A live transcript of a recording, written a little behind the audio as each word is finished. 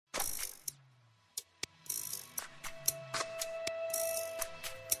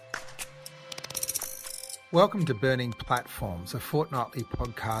Welcome to Burning Platforms, a fortnightly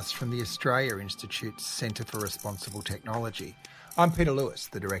podcast from the Australia Institute's Centre for Responsible Technology. I'm Peter Lewis,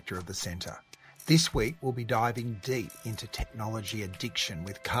 the Director of the Centre. This week we'll be diving deep into technology addiction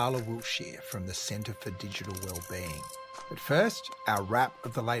with Carla Wilshire from the Centre for Digital Wellbeing. But first, our wrap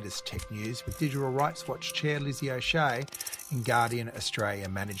of the latest tech news with Digital Rights Watch Chair Lizzie O'Shea and Guardian Australia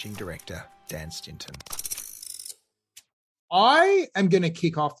Managing Director Dan Stinton. I am going to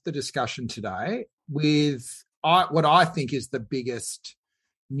kick off the discussion today with what I think is the biggest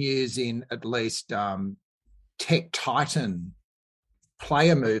news in at least tech titan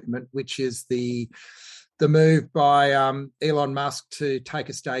player movement, which is the move by Elon Musk to take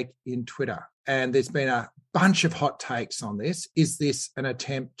a stake in Twitter. And there's been a bunch of hot takes on this. Is this an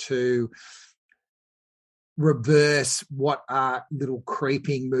attempt to reverse what are little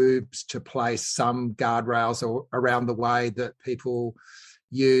creeping moves to place some guardrails around the way that people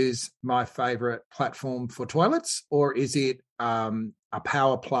use my favourite platform for toilets? Or is it a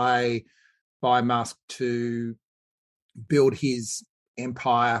power play by Musk to build his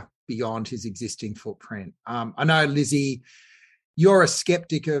empire beyond his existing footprint? I know, Lizzie, you're a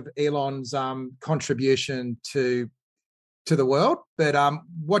skeptic of Elon's contribution to the world, but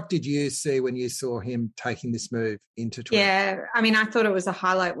what did you see when you saw him taking this move into Twitter? Yeah, I mean, I thought it was a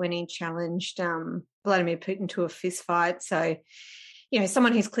highlight when he challenged Vladimir Putin to a fist fight. So, you know,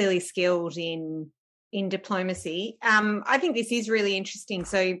 someone who's clearly skilled in diplomacy. I think this is really interesting.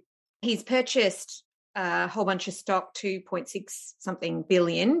 So he's purchased a whole bunch of stock, 2.6 something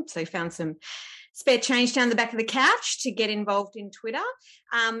billion. So he found some spare change down the back of the couch to get involved in Twitter.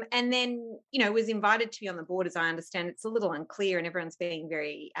 And then, you know, was invited to be on the board, as I understand. It's a little unclear and everyone's being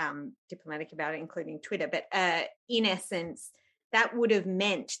very diplomatic about it, including Twitter. But in essence, that would have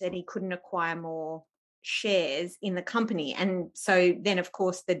meant that he couldn't acquire more shares in the company. And so then, of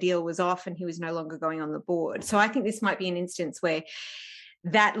course, the deal was off and he was no longer going on the board. So I think this might be an instance where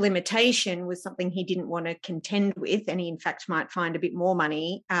that limitation was something he didn't want to contend with, and he in fact might find a bit more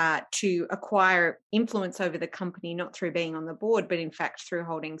money to acquire influence over the company, not through being on the board, but in fact through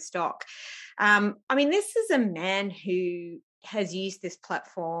holding stock. I mean, this is a man who has used this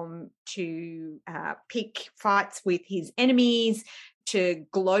platform to pick fights with his enemies, to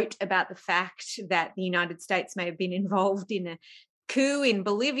gloat about the fact that the United States may have been involved in a coup in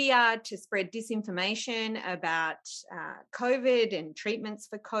Bolivia, to spread disinformation about COVID and treatments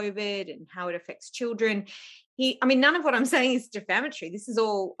for COVID and how it affects children. I mean, none of what I'm saying is defamatory. This is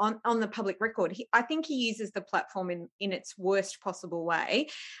all on the public record. I think he uses the platform in its worst possible way,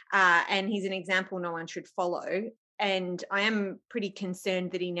 and he's an example no one should follow. And I am pretty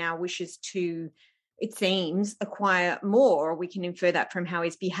concerned that he now wishes to, it seems, acquire more. We can infer that from how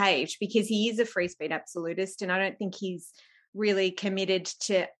he's behaved, because he is a free speech absolutist, and I don't think he's really committed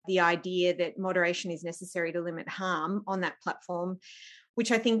to the idea that moderation is necessary to limit harm on that platform,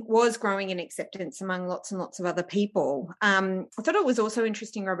 which I think was growing in acceptance among lots and lots of other people. I thought it was also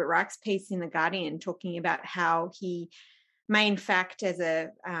interesting, Robert Reich's piece in The Guardian, talking about how he may in fact,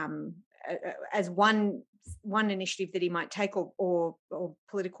 as one initiative that he might take or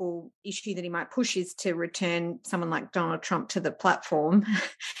political issue that he might push, is to return someone like Donald Trump to the platform,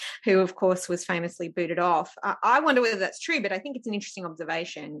 who of course was famously booted off. I wonder whether that's true, but I think it's an interesting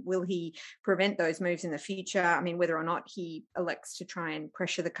observation. Will he prevent those moves in the future? I mean, whether or not he elects to try and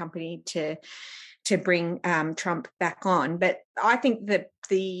pressure the company to bring Trump back on. But I think that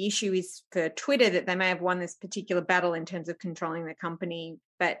the issue is for Twitter that they may have won this particular battle in terms of controlling the company,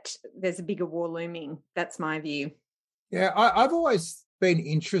 but there's a bigger war looming. That's my view. Yeah, I've always been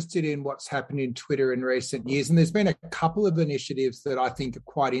interested in what's happened in Twitter in recent years, and there's been a couple of initiatives that I think are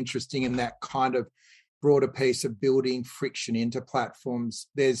quite interesting in that kind of broader piece of building friction into platforms.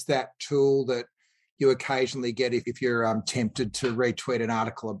 There's that tool that you occasionally get if you're tempted to retweet an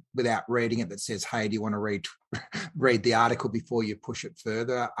article without reading it, that says, hey, do you want to read the article before you push it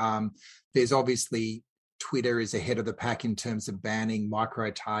further? There's obviously Twitter is ahead of the pack in terms of banning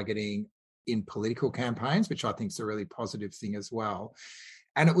micro-targeting in political campaigns, which I think is a really positive thing as well.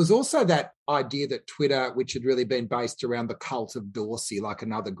 And it was also that idea that Twitter, which had really been based around the cult of Dorsey, like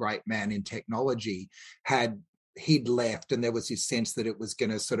another great man in technology, he'd left, and there was this sense that it was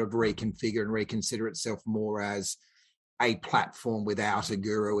going to sort of reconfigure and reconsider itself more as a platform without a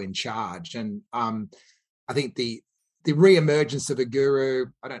guru in charge. And I think the re-emergence of a guru,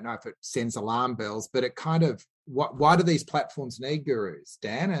 I don't know if it sends alarm bells, but it kind of, why do these platforms need gurus,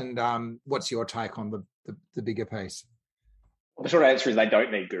 Dan? And what's your take on the bigger piece? Well, the short answer is they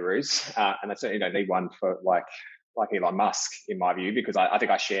don't need gurus, and they certainly don't need one for like Elon Musk, in my view, because I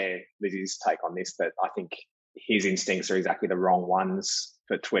think I share Lizzie's take on this, that I think his instincts are exactly the wrong ones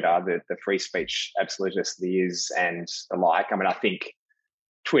Twitter, the free speech absolutist that he is and the like. I mean, I think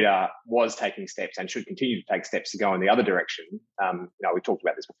Twitter was taking steps and should continue to take steps to go in the other direction. We talked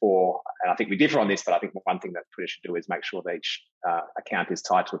about this before, and I think we differ on this, but I think the one thing that Twitter should do is make sure that each account is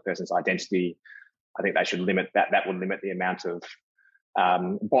tied to a person's identity. I think they should limit that. That would limit the amount of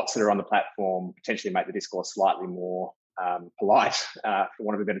bots that are on the platform, potentially make the discourse slightly more polite, for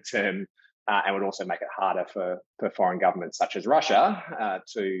want of a better term, and would also make it harder for foreign governments such as Russia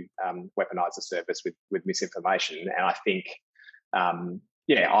to weaponise the service with misinformation. And I think, I'm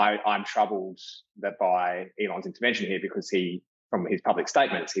troubled that by Elon's intervention here, because from his public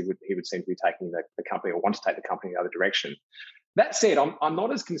statements, he would seem to be taking the company, or want to take the company in the other direction. That said, I'm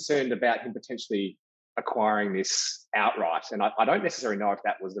not as concerned about him potentially acquiring this outright, and I don't necessarily know if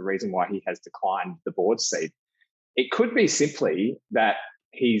that was the reason why he has declined the board seat. It could be simply that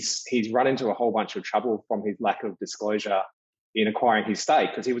he's run into a whole bunch of trouble from his lack of disclosure in acquiring his stake,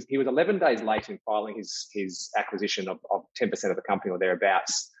 because he was 11 days late in filing his acquisition of 10% of the company or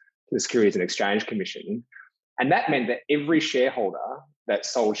thereabouts to the Securities and Exchange Commission. And that meant that every shareholder that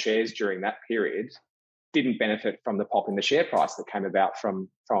sold shares during that period didn't benefit from the pop in the share price that came about from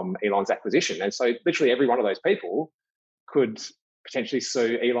Elon's acquisition. And so literally every one of those people could potentially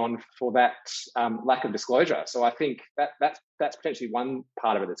sue Elon for that lack of disclosure. So I think that's potentially one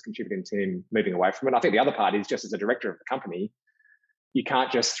part of it that's contributing to him moving away from it. I think the other part is, just as a director of the company, you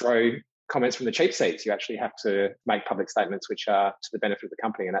can't just throw comments from the cheap seats. You actually have to make public statements which are to the benefit of the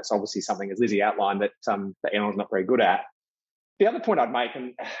company. And that's obviously something, as Lizzie outlined, that Elon's not very good at. The other point I'd make,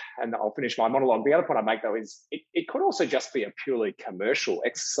 and I'll finish my monologue, the other point I'd make, though, is it could also just be a purely commercial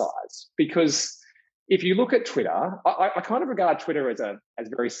exercise, because if you look at Twitter, I kind of regard Twitter as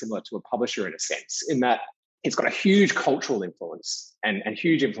very similar to a publisher in a sense, in that it's got a huge cultural influence and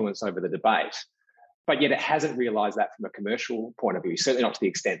huge influence over the debate, but yet it hasn't realised that from a commercial point of view, certainly not to the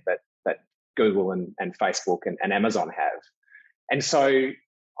extent that Google and Facebook and Amazon have. And so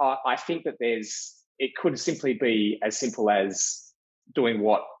I think that it could simply be as simple as doing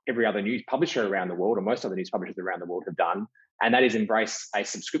what every other news publisher around the world, or most other news publishers around the world, have done, and that is embrace a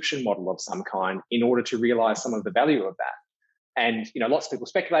subscription model of some kind in order to realise some of the value of that. And, lots of people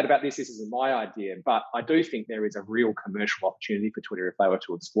speculate about this. This isn't my idea, but I do think there is a real commercial opportunity for Twitter if they were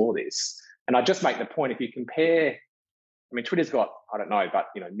to explore this. And I just make the point, if you compare, Twitter's got, I don't know, but,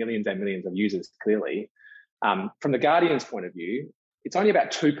 millions and millions of users, clearly. From the Guardian's point of view, it's only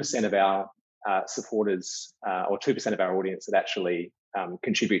about 2% of our supporters or 2% of our audience that actually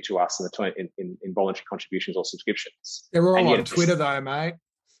contribute to us in voluntary contributions or subscriptions. They're all on Twitter though, mate.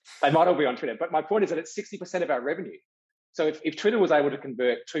 They might all be on Twitter, but my point is that it's 60% of our revenue. So if Twitter was able to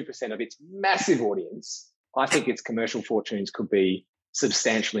convert 2% of its massive audience, I think its commercial fortunes could be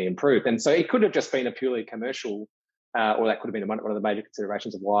substantially improved. And so it could have just been a purely commercial, or that could have been one of the major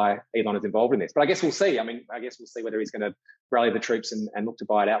considerations of why Elon is involved in this. But I guess we'll see. I guess we'll see whether he's going to rally the troops and look to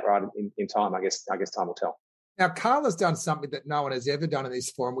buy it outright in time. I guess time will tell. Now, Carla's done something that no one has ever done in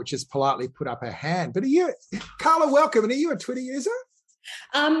this forum, which is politely put up her hand. But Carla, welcome. And are you a Twitter user?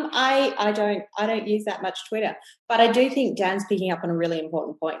 I don't use that much Twitter, but I do think Dan's picking up on a really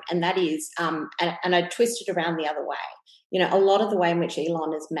important point, and that is, and I twist it around the other way. A lot of the way in which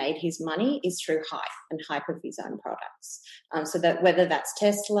Elon has made his money is through hype of his own products. So that whether that's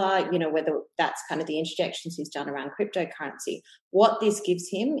Tesla, whether that's kind of the interjections he's done around cryptocurrency, what this gives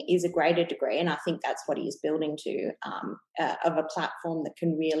him is a greater degree, and I think that's what he is building to, of a platform that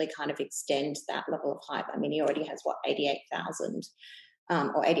can really kind of extend that level of hype. He already has 88,000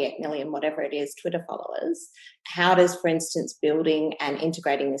 or 88 million, whatever it is, Twitter followers. How does, for instance, building and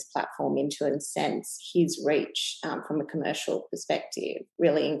integrating this platform into, in a sense, his reach from a commercial perspective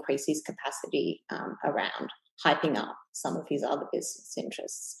really increase his capacity around hyping up some of his other business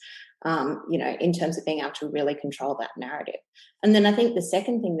interests, in terms of being able to really control that narrative. And then I think the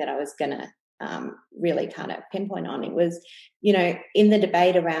second thing that I was going to really kind of pinpoint on it was, in the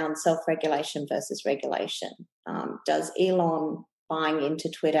debate around self-regulation versus regulation, does Elon buying into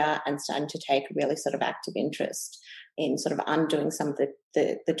Twitter and starting to take a really sort of active interest in sort of undoing some of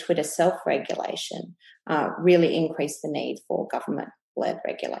the Twitter self-regulation really increase the need for government-led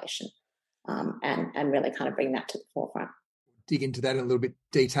regulation and really kind of bring that to the forefront. Dig into that in a little bit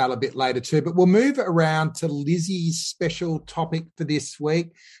detail a bit later too, but we'll move around to Lizzie's special topic for this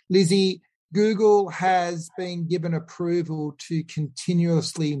week. Lizzie, Google has been given approval to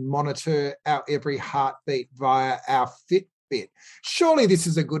continuously monitor our every heartbeat via our Fitbit. Surely this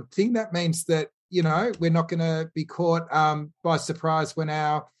is a good thing. That means that, we're not going to be caught by surprise when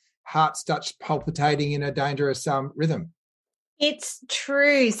our heart starts palpitating in a dangerous rhythm. It's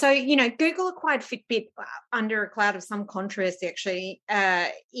true. So, Google acquired Fitbit under a cloud of some controversy, actually,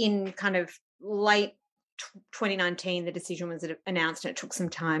 in kind of late 2019. The decision was announced, and it took some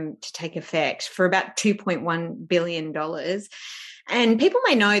time to take effect for about $2.1 billion. And people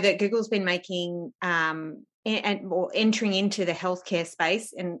may know that Google's been making or entering into the healthcare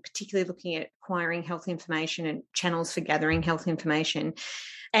space, and particularly looking at acquiring health information and channels for gathering health information.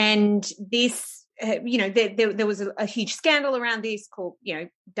 And this, there was a huge scandal around this called,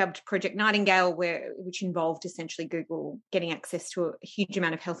 dubbed Project Nightingale, which involved essentially Google getting access to a huge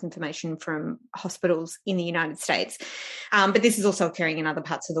amount of health information from hospitals in the United States. But this is also occurring in other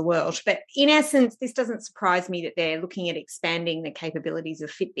parts of the world. But in essence, this doesn't surprise me that they're looking at expanding the capabilities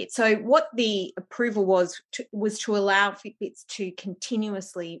of Fitbit. So what the approval was to allow Fitbits to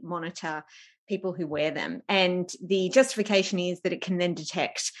continuously monitor people who wear them. And the justification is that it can then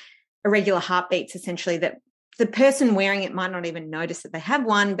detect irregular heartbeats, essentially, that the person wearing it might not even notice that they have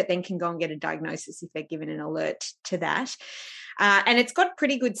one, but then can go and get a diagnosis if they're given an alert to that. And it's got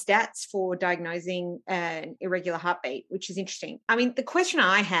pretty good stats for diagnosing an irregular heartbeat, which is interesting. I mean, the question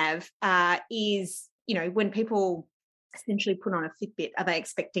I have is, when people essentially put on a Fitbit, are they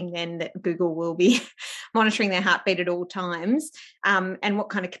expecting then that Google will be monitoring their heartbeat at all times? And what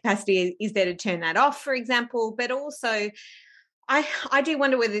kind of capacity is there to turn that off, for example? But also, I do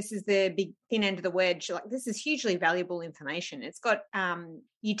wonder whether this is the big thin end of the wedge. Like, this is hugely valuable information. It's got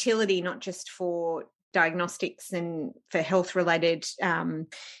utility not just for diagnostics and for health-related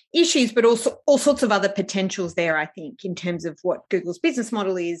issues, but also all sorts of other potentials there, I think, in terms of what Google's business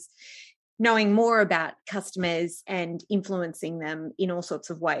model is, knowing more about customers and influencing them in all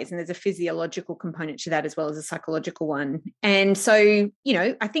sorts of ways. And there's a physiological component to that as well as a psychological one. And so,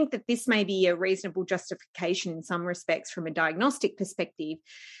 I think that this may be a reasonable justification in some respects from a diagnostic perspective.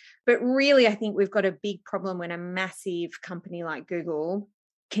 But really, I think we've got a big problem when a massive company like Google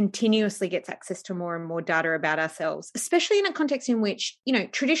continuously gets access to more and more data about ourselves, especially in a context in which,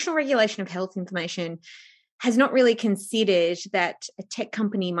 traditional regulation of health information has not really considered that a tech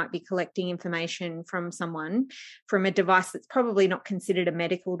company might be collecting information from someone from a device that's probably not considered a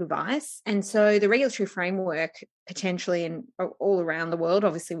medical device. And so the regulatory framework potentially, and all around the world,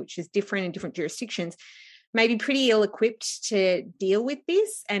 obviously, which is different in different jurisdictions, may be pretty ill-equipped to deal with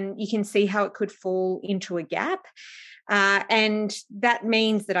this. And you can see how it could fall into a gap. And that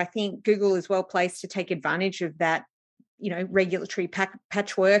means that I think Google is well placed to take advantage of that, regulatory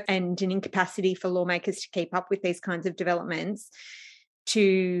patchwork and an incapacity for lawmakers to keep up with these kinds of developments,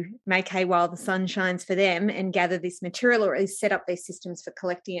 to make hay while the sun shines for them and gather this material, or at least set up these systems for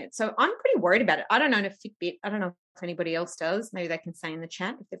collecting it. So I'm pretty worried about it. I don't own a Fitbit. I don't know if anybody else does. Maybe they can say in the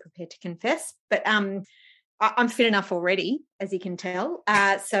chat if they're prepared to confess. But I'm fit enough already, as you can tell,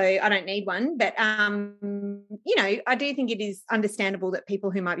 so I don't need one. But, I do think it is understandable that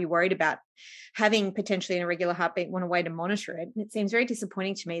people who might be worried about having potentially an irregular heartbeat want a way to monitor it. And it seems very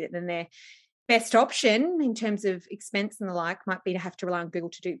disappointing to me that then their best option in terms of expense and the like might be to have to rely on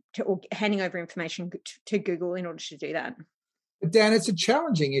Google or handing over information to Google in order to do that. But Dan, it's a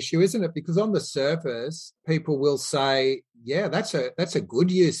challenging issue, isn't it? Because on the surface, people will say, yeah, that's a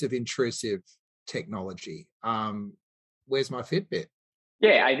good use of intrusive technology. Where's my Fitbit?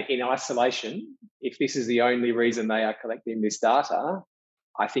 Yeah, in isolation, if this is the only reason they are collecting this data,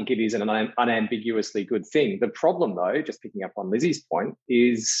 I think it is an unambiguously good thing. The problem, though, just picking up on Lizzie's point,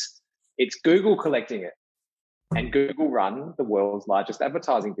 is it's Google collecting it. And Google run the world's largest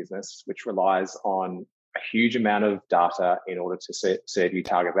advertising business, which relies on a huge amount of data in order to serve you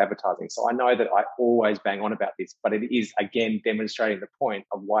targeted advertising. So I know that I always bang on about this, but it is, again, demonstrating the point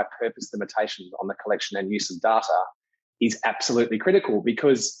of why purpose limitations on the collection and use of data is absolutely critical,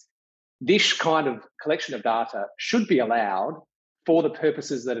 because this kind of collection of data should be allowed for the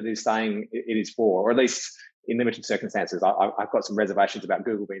purposes that it is saying it is for, or at least in limited circumstances. I've got some reservations about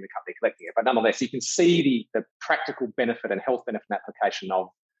Google being the company collecting it, but nonetheless, you can see the practical benefit and health benefit and application of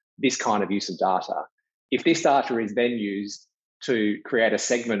this kind of use of data. If this data is then used to create a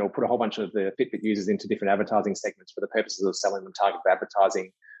segment or put a whole bunch of the Fitbit users into different advertising segments for the purposes of selling them targeted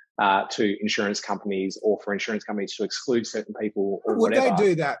advertising to insurance companies, or for insurance companies to exclude certain people or whatever. Would they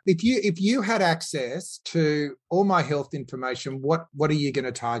do that? If you had access to all my health information, what are you going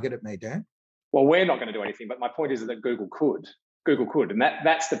to target at me, Dan? Well, we're not going to do anything, but my point is that Google could. And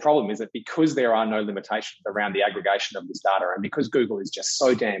that's the problem, is that because there are no limitations around the aggregation of this data, and because Google is just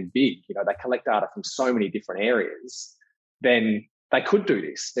so damn big, they collect data from so many different areas, then they could do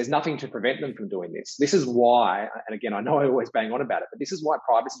this. There's nothing to prevent them from doing this. This is why, and again, I know I always bang on about it, but this is why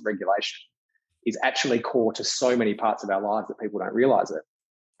privacy regulation is actually core to so many parts of our lives that people don't realise it.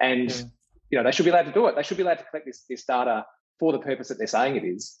 And, they should be allowed to do it. They should be allowed to collect this data for the purpose that they're saying it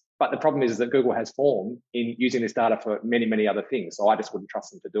is. But the problem is that Google has form in using this data for many, many other things. So I just wouldn't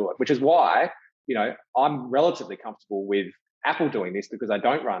trust them to do it, which is why, I'm relatively comfortable with Apple doing this, because they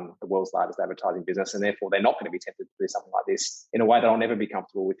don't run the world's largest advertising business, and therefore they're not going to be tempted to do something like this in a way that I'll never be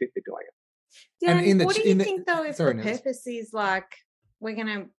comfortable with Fitbit doing it. Dan, what do you think, though, if the purpose is like we're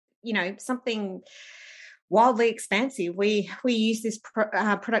going to, something wildly expansive, we use this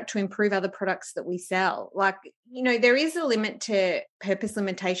product to improve other products that we sell? Like, there is a limit to purpose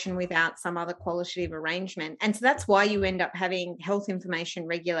limitation without some other qualitative arrangement. And so that's why you end up having health information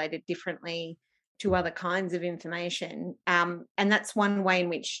regulated differently to other kinds of information. And that's one way in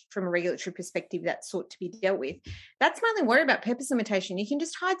which, from a regulatory perspective, that's sought to be dealt with. That's my only worry about purpose limitation. You can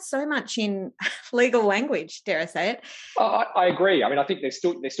just hide so much in legal language, dare I say it. I agree. I mean, I think there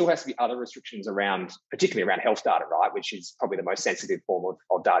still has to be other restrictions around, particularly around health data, right, which is probably the most sensitive form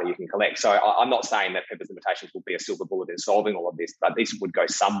of data you can collect. So I'm not saying that purpose limitations will be a silver bullet in solving all of this, but this would go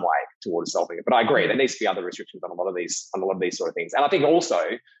some way towards solving it. But I agree, there needs to be other restrictions on a lot of these sort of things. And I think also,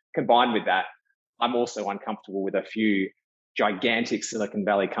 combined with that, I'm also uncomfortable with a few gigantic Silicon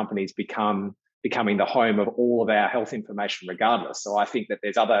Valley companies becoming the home of all of our health information regardless. So I think that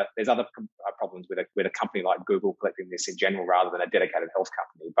there's other problems with a company like Google collecting this in general rather than a dedicated health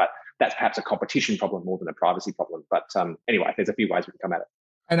company. But that's perhaps a competition problem more than a privacy problem. But anyway, there's a few ways we can come at it.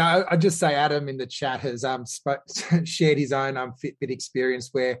 And I just say Adam in the chat has shared his own Fitbit experience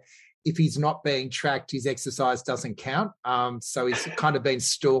where if he's not being tracked, his exercise doesn't count. So he's kind of been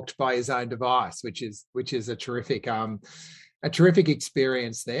stalked by his own device, which is a terrific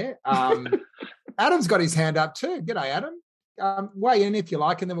experience there. Adam's got his hand up too. G'day, Adam. Weigh in if you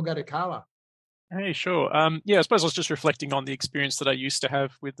like, and then we'll go to Carla. Hey, sure. I suppose I was just reflecting on the experience that I used to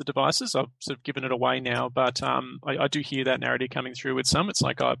have with the devices. I've sort of given it away now, but I do hear that narrative coming through with some. It's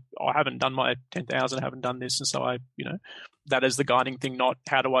like I haven't done my 10,000, I haven't done this, and so that is the guiding thing, not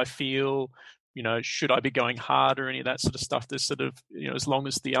how do I feel, should I be going hard or any of that sort of stuff. There's sort of, as long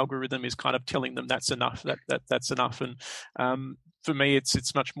as the algorithm is kind of telling them that's enough, that's enough. And for me,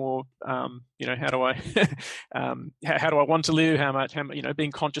 it's much more, how do I, how do I want to live? How much,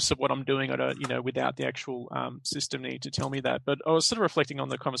 being conscious of what I'm doing. I don't, without the actual system need to tell me that. But I was sort of reflecting on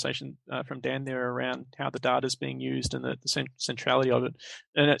the conversation from Dan there around how the data is being used and the centrality of it.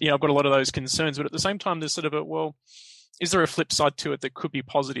 And I've got a lot of those concerns, but at the same time, there's sort of is there a flip side to it that could be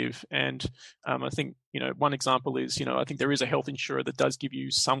positive? And I think, one example is, I think there is a health insurer that does give you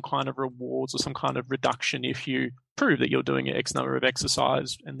some kind of rewards or some kind of reduction if you prove that you're doing X number of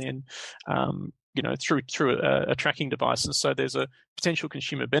exercise, and then, through a tracking device. And so there's a potential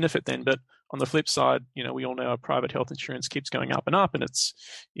consumer benefit then. But on the flip side, we all know our private health insurance keeps going up and up. And it's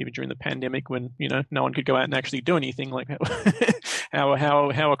even during the pandemic when, no one could go out and actually do anything, like how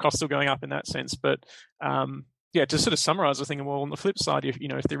are costs still going up in that sense. But, to sort of summarize, I think, well, on the flip side, if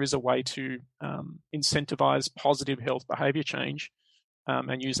there is a way to incentivize positive health behavior change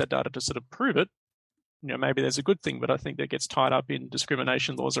and use that data to sort of prove it, maybe there's a good thing. But I think that gets tied up in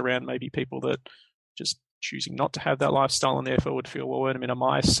discrimination laws around maybe people that just choosing not to have that lifestyle and therefore would feel, well, wait a minute, am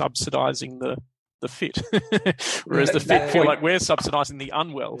I subsidizing the fit? Whereas the fit feel like we're subsidizing the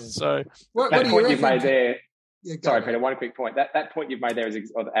unwell. Yeah. So that point you've made there. Yeah, sorry, Peter, one quick point. That point you've made there as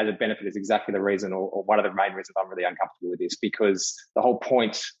a benefit is exactly the reason, or one of the main reasons I'm really uncomfortable with this, because the whole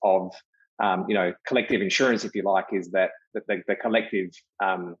point of, collective insurance, if you like, is that the collective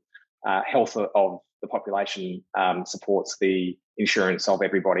health of the population supports the insurance of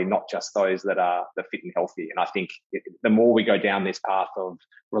everybody, not just those that are the fit and healthy. And I think the more we go down this path of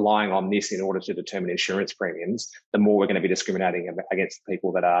relying on this in order to determine insurance premiums, the more we're going to be discriminating against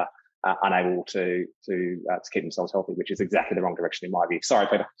people that are unable to keep themselves healthy, which is exactly the wrong direction in my view. Sorry,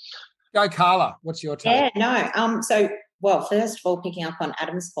 Peter. Go, Carla. What's your take? Yeah, no. Well, first of all, picking up on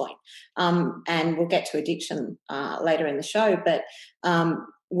Adam's point, and we'll get to addiction later in the show, but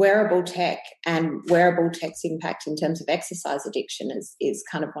wearable tech and wearable tech's impact in terms of exercise addiction is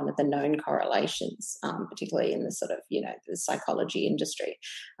kind of one of the known correlations, particularly in the sort of, the psychology industry.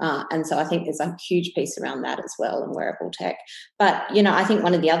 And so I think there's a huge piece around that as well in wearable tech. But, I think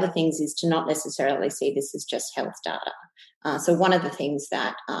one of the other things is to not necessarily see this as just health data. So one of the things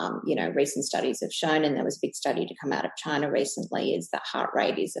that, recent studies have shown, and there was a big study to come out of China recently, is that heart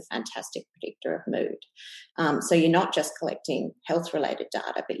rate is a fantastic predictor of mood. So you're not just collecting health-related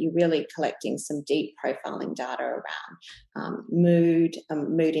data, but you're really collecting some deep profiling data around mood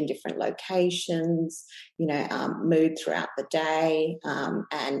in different locations, mood throughout the day,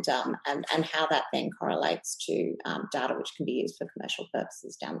 and how that then correlates to data which can be used for commercial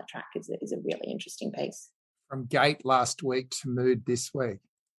purposes down the track is a really interesting piece. From gait last week to mood this week.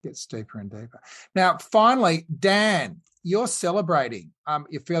 Gets deeper and deeper. Now, finally, Dan, you're celebrating.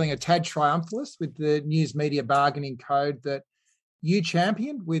 You're feeling a tad triumphalist with the news media bargaining code that you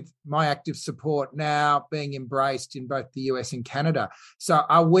championed, with my active support now being embraced in both the US and Canada. So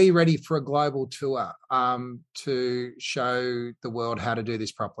are we ready for a global tour to show the world how to do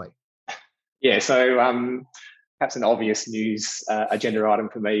this properly? Yeah, so perhaps an obvious news agenda item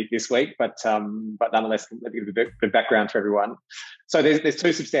for me this week, but nonetheless, let me give a bit of background for everyone. So there's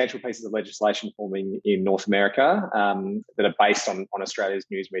two substantial pieces of legislation forming in North America that are based on Australia's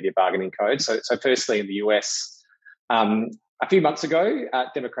news media bargaining code. So firstly, in the US, a few months ago,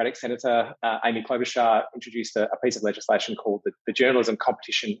 Democratic Senator Amy Klobuchar introduced a piece of legislation called the Journalism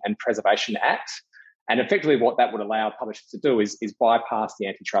Competition and Preservation Act. And effectively what that would allow publishers to do is bypass the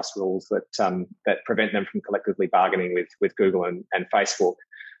antitrust rules that prevent them from collectively bargaining with Google and Facebook.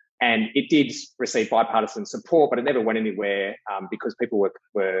 And it did receive bipartisan support, but it never went anywhere because people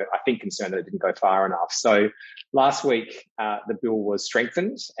were, I think, concerned that it didn't go far enough. So last week, the bill was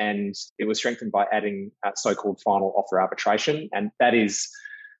strengthened, and it was strengthened by adding so-called final offer arbitration. And that is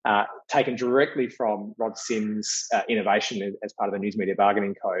taken directly from Rod Sims' innovation as part of the News Media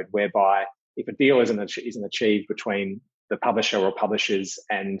Bargaining Code, whereby if a deal isn't achieved between the publisher or publishers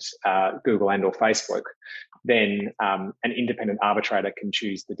and Google and or Facebook, then an independent arbitrator can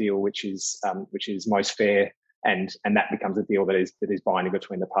choose the deal which is most fair, and that becomes a deal that is binding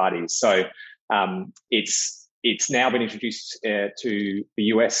between the parties. So it's now been introduced to the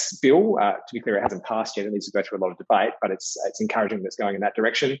US bill. To be clear, it hasn't passed yet. It needs to go through a lot of debate, but it's encouraging that it's going in that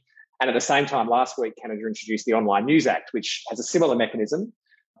direction. And at the same time, last week, Canada introduced the Online News Act, which has a similar mechanism,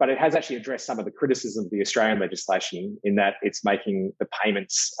 but it has actually addressed some of the criticism of the Australian legislation in that it's making the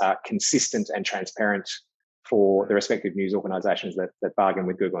payments consistent and transparent for the respective news organisations that bargain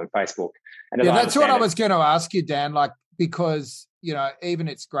with Google and Facebook. And that's what I was going to ask you, Dan, because, even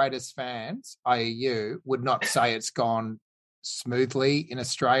its greatest fans, i.e. you, would not say it's gone smoothly in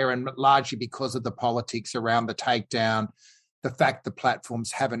Australia, and largely because of the politics around the takedown, the fact the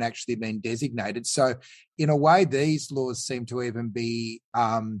platforms haven't actually been designated. So in a way, these laws seem to even be,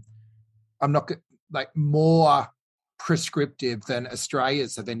 more prescriptive than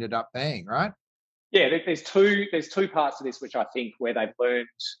Australia's have ended up being, right? Yeah, there's two parts to this which I think where they've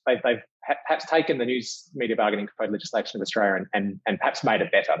perhaps taken the news media bargaining code legislation of Australia and perhaps made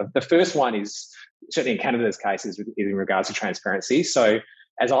it better. The first one is, certainly in Canada's case, is in regards to transparency. So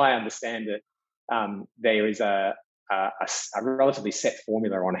as I understand it, there is a relatively set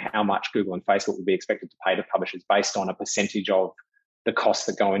formula on how much Google and Facebook would be expected to pay to publishers based on a percentage of the costs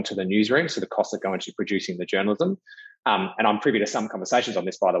that go into the newsroom, so the costs that go into producing the journalism. And I'm privy to some conversations on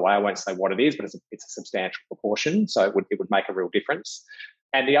this, by the way. I won't say what it is, but it's a substantial proportion, so it would make a real difference.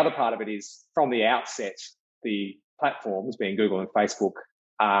 And the other part of it is, from the outset, the platforms, being Google and Facebook,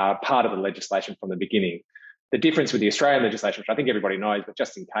 are part of the legislation from the beginning. The difference with the Australian legislation, which I think everybody knows, but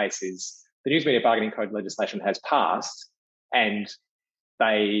just in case, is the News Media Bargaining Code legislation has passed,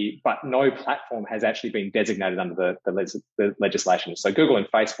 but no platform has actually been designated under the legislation. So Google and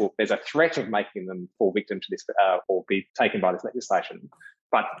Facebook, there's a threat of making them fall victim to this or be taken by this legislation,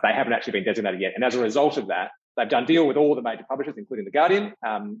 but they haven't actually been designated yet. And as a result of that, they've done deal with all the major publishers, including The Guardian,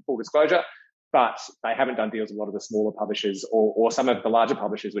 full disclosure, but they haven't done deals with a lot of the smaller publishers or some of the larger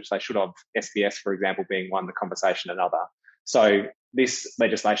publishers, which they should have, SBS, for example, being one, The Conversation another. So this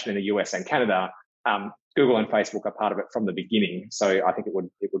legislation in the US and Canada, Google and Facebook are part of it from the beginning. So I think it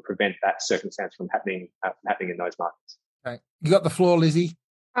would prevent that circumstance from happening in those markets. Okay. You got the floor, Lizzie.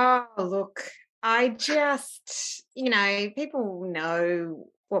 Oh, look, I just, people know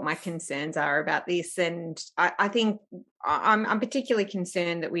what my concerns are about this. And I think I'm particularly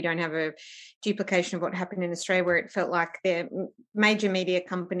concerned that we don't have a duplication of what happened in Australia, where it felt like the major media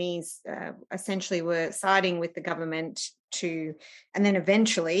companies essentially were siding with the government and then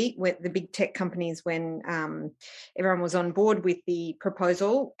eventually with the big tech companies when everyone was on board with the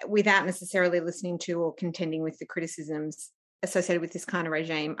proposal without necessarily listening to or contending with the criticisms associated with this kind of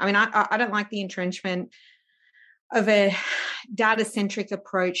regime. I mean, I don't like the entrenchment of a data-centric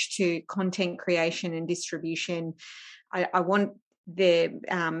approach to content creation and distribution. I want the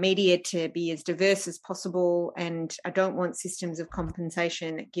media to be as diverse as possible, and I don't want systems of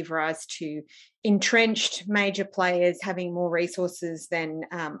compensation that give rise to entrenched major players having more resources than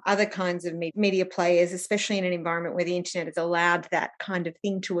other kinds of media players, especially in an environment where the internet has allowed that kind of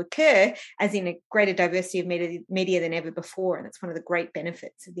thing to occur, as in a greater diversity of media than ever before. And that's one of the great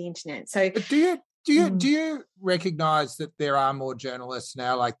benefits of the internet. So but do you recognise that there are more journalists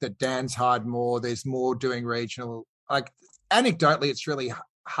now, like that Dan's hired more, there's more doing regional, anecdotally, it's really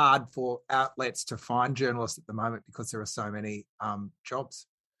hard for outlets to find journalists at the moment because there are so many jobs.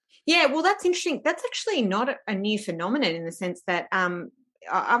 Yeah, well, that's interesting. That's actually not a new phenomenon in the sense that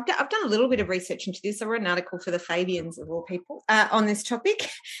I've done a little bit of research into this. I wrote an article for the Fabians, of all people, on this topic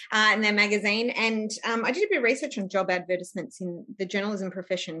in their magazine. And I did a bit of research on job advertisements in the journalism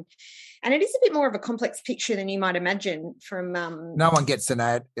profession. And it is a bit more of a complex picture than you might imagine from... No one gets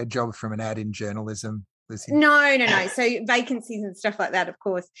a job from an ad in journalism, Lizzie. No. So vacancies and stuff like that, of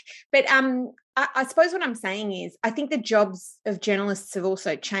course. But I suppose what I'm saying is I think the jobs of journalists have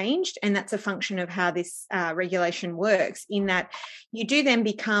also changed, and that's a function of how this regulation works, in that you do then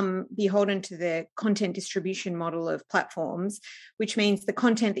become beholden to the content distribution model of platforms, which means the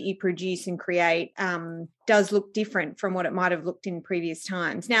content that you produce and create does look different from what it might have looked in previous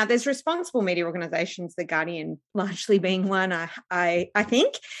times. Now, there's responsible media organisations, The Guardian largely being one, I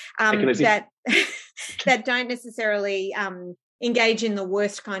think, that don't necessarily engage in the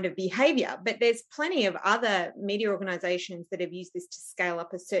worst kind of behaviour. But there's plenty of other media organisations that have used this to scale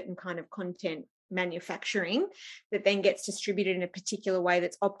up a certain kind of content manufacturing that then gets distributed in a particular way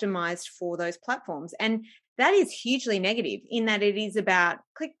that's optimised for those platforms. And that is hugely negative in that it is about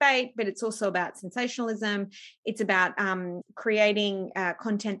clickbait, but it's also about sensationalism. It's about creating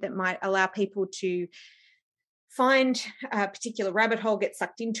content that might allow people to find a particular rabbit hole, get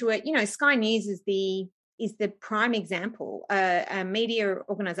sucked into it. You know, Sky News is the prime example, a media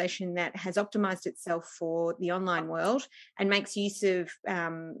organisation that has optimised itself for the online world and makes use of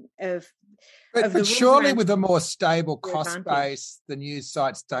but surely with a more stable cost base, the news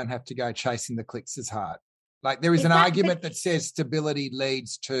sites don't have to go chasing the clicks as hard. Like there is an argument that says stability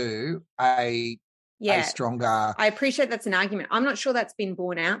leads to a stronger... I appreciate that's an argument. I'm not sure that's been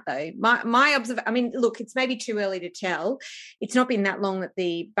borne out, though. My observation, I mean, look, it's maybe too early to tell. It's not been that long that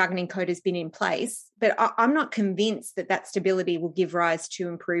the bargaining code has been in place, but I'm not convinced that stability will give rise to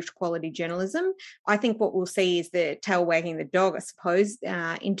improved quality journalism. I think what we'll see is the tail wagging the dog, I suppose,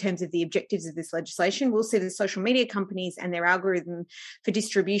 in terms of the objectives of this legislation. We'll see the social media companies and their algorithm for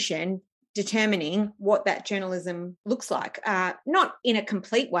distribution determining what that journalism looks like, not in a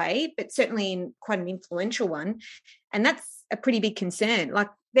complete way, but certainly in quite an influential one. And that's a pretty big concern. Like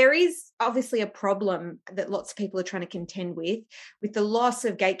there is obviously a problem that lots of people are trying to contend with the loss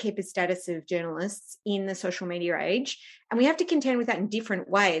of gatekeeper status of journalists in the social media age. And we have to contend with that in different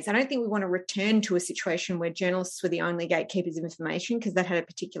ways. I don't think we want to return to a situation where journalists were the only gatekeepers of information, because that had a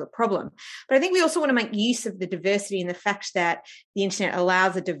particular problem. But I think we also want to make use of the diversity and the fact that the internet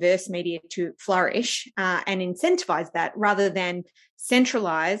allows a diverse media to flourish and incentivize that, rather than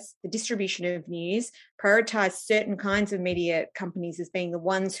centralize the distribution of news, prioritize certain kinds of media companies as being the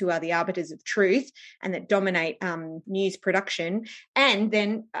ones who are the arbiters of truth and that dominate news production, and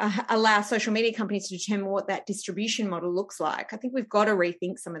then allow social media companies to determine what that distribution model looks like. I think we've got to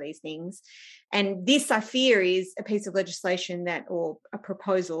rethink some of these things. And this, I fear, is a piece of legislation or a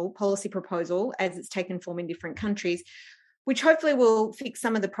policy proposal, as it's taken form in different countries, which hopefully will fix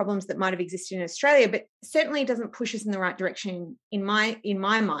some of the problems that might have existed in Australia, but certainly doesn't push us in the right direction in my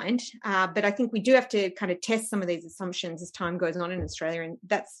mind. But I think we do have to kind of test some of these assumptions as time goes on in Australia, and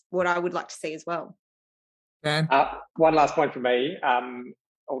that's what I would like to see as well. Dan? One last point from me,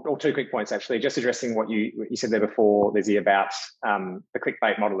 or two quick points actually, just addressing what you said there before, Lizzie, about the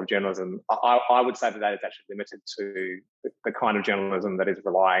clickbait model of journalism. I would say that is actually limited to the kind of journalism that is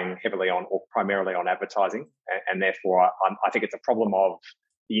relying heavily on or primarily on advertising, and therefore I think it's a problem of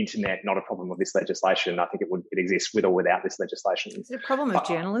the internet, not a problem of this legislation. I think it exists with or without this legislation. Is it a problem of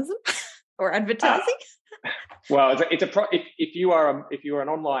journalism or advertising? Well, if you are an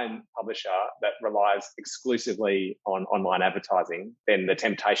online publisher that relies exclusively on online advertising, then the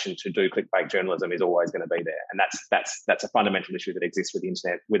temptation to do clickbait journalism is always going to be there, and that's a fundamental issue that exists with the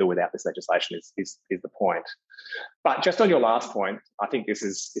internet, with or without this legislation. Is the point. But just on your last point, I think this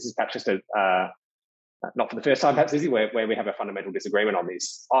is perhaps just not for the first time, perhaps, Lizzie, where we have a fundamental disagreement on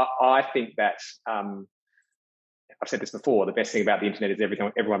this. I think that. I've said this before, the best thing about the internet is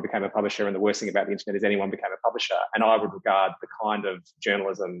everyone became a publisher, and the worst thing about the internet is anyone became a publisher. And I would regard the kind of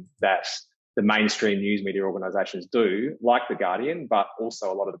journalism that the mainstream news media organisations do, like The Guardian, but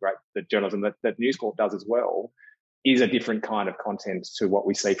also a lot of the journalism that News Corp does as well, is a different kind of content to what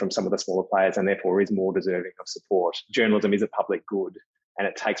we see from some of the smaller players, and therefore is more deserving of support. Journalism is a public good, and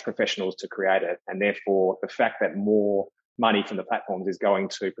it takes professionals to create it. And therefore, the fact that more money from the platforms is going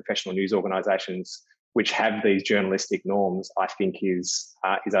to professional news organisations which have these journalistic norms, I think is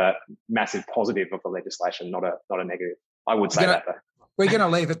a massive positive of the legislation, not a negative. I would say that, though. We're going to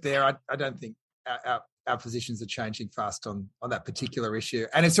leave it there. I don't think our positions are changing fast on that particular issue.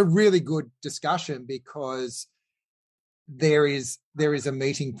 And it's a really good discussion, because there is a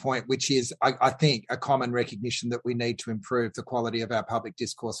meeting point, which is, I think, a common recognition that we need to improve the quality of our public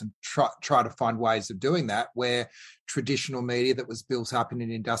discourse and try to find ways of doing that, where traditional media that was built up in an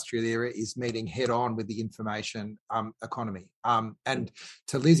industrial era is meeting head on with the information economy. And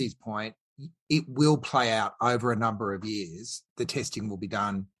to Lizzie's point, it will play out over a number of years. The testing will be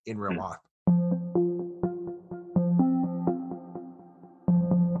done in real life.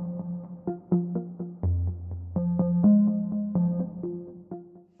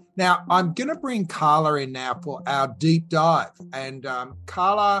 Now, I'm going to bring Carla in now for our deep dive. And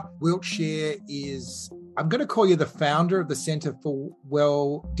Carla Wiltshire is, I'm going to call you the founder of the Centre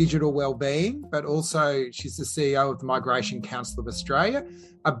for Digital Wellbeing, but also she's the CEO of the Migration Council of Australia.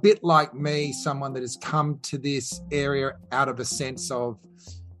 A bit like me, someone that has come to this area out of a sense of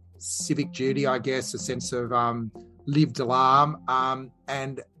civic duty, I guess, a sense of lived alarm.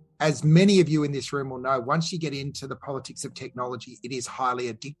 And as many of you in this room will know, once you get into the politics of technology, it is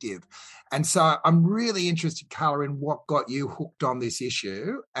highly addictive. And so I'm really interested, Carla, in what got you hooked on this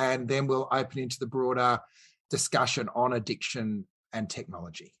issue, and then we'll open into the broader discussion on addiction and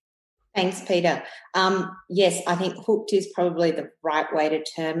technology. Thanks, Peter. Yes, I think hooked is probably the right way to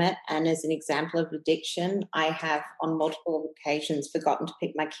term it. And as an example of addiction, I have on multiple occasions forgotten to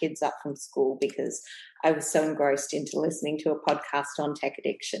pick my kids up from school because I was so engrossed into listening to a podcast on tech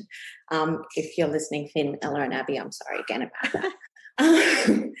addiction. If you're listening, Finn, Ella and Abby, I'm sorry again about that.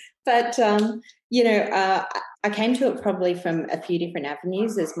 But I came to it probably from a few different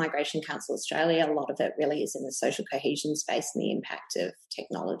avenues. As Migration Council Australia, a lot of it really is in the social cohesion space and the impact of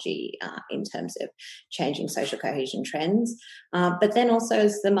technology in terms of changing social cohesion trends. But then also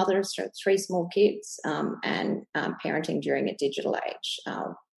as the mother of three small kids and parenting during a digital age,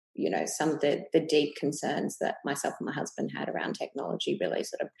 some of the deep concerns that myself and my husband had around technology really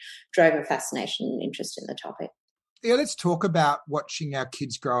sort of drove a fascination and interest in the topic. Yeah, let's talk about watching our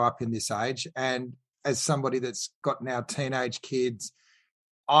kids grow up in this age. And as somebody that's got now teenage kids,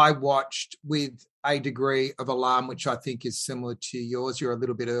 I watched with a degree of alarm, which I think is similar to yours. You're a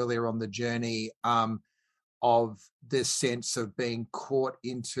little bit earlier on the journey of this sense of being caught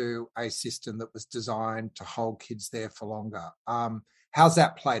into a system that was designed to hold kids there for longer. How's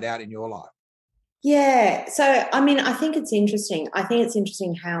that played out in your life? Yeah. So, I think it's interesting. I think it's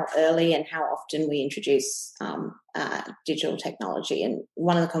interesting how early and how often we introduce digital technology. And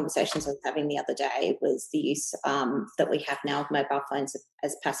one of the conversations I was having the other day was the use that we have now of mobile phones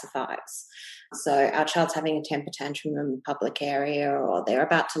as pacifiers. So our child's having a temper tantrum in a public area, or they're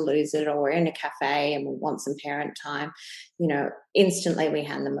about to lose it, or we're in a cafe and we want some parent time. Instantly we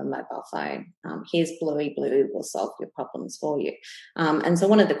hand them a mobile phone. Here's Bluey, Blue will solve your problems for you. And so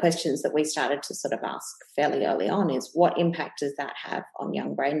one of the questions that we started to sort of ask fairly early on is, what impact does that have on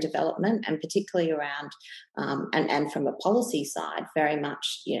young brain development, and particularly around, and from a policy side, very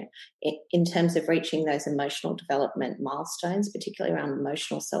much, in terms of reaching those emotional development milestones, particularly around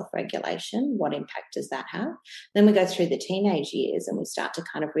emotional self-regulation, what impact does that have? Then we go through the teenage years and we start to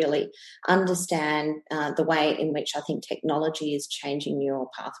kind of really understand the way in which I think technology is changing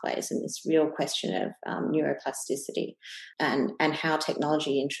neural pathways, and this real question of neuroplasticity and how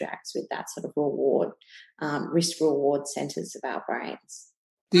technology interacts with that sort of risk-reward centres of our brains.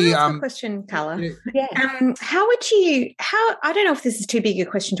 That's a question, Carla. Yeah. I don't know if this is too big a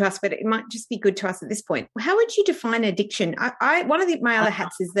question to ask, but it might just be good to ask at this point. How would you define addiction? One of my other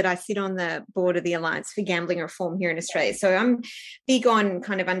hats is that I sit on the board of the Alliance for Gambling Reform here in Australia. So I'm big on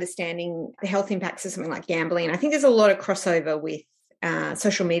kind of understanding the health impacts of something like gambling. And I think there's a lot of crossover with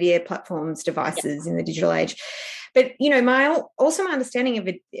social media platforms, devices in the digital age. But, my understanding of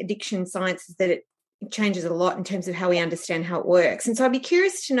addiction science is that it changes a lot in terms of how we understand how it works. And so I'd be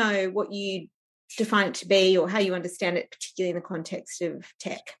curious to know what you define it to be, or how you understand it, particularly in the context of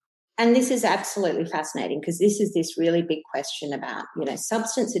tech. And this is absolutely fascinating, because this is this really big question about,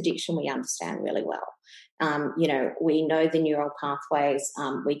 substance addiction we understand really well. We know the neural pathways.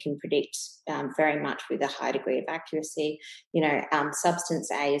 We can predict very much with a high degree of accuracy.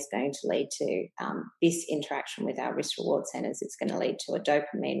 Substance A is going to lead to this interaction with our risk reward centers. It's going to lead to a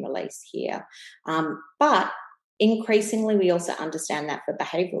dopamine release here. But increasingly, we also understand that for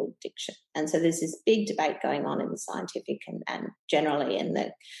behavioural addiction. And so there's this big debate going on in the scientific and generally in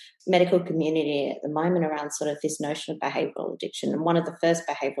the medical community at the moment around sort of this notion of behavioural addiction. And one of the first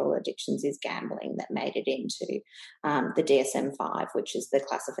behavioural addictions is gambling that made it into the DSM-5, which is the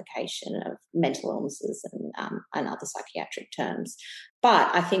classification of mental illnesses and other psychiatric terms.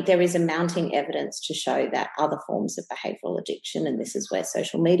 But I think there is a mounting evidence to show that other forms of behavioural addiction, and this is where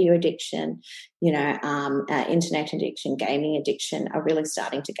social media addiction, internet addiction, gaming addiction are really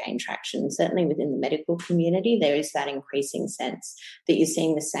starting to gain traction. Certainly within the medical community, there is that increasing sense that you're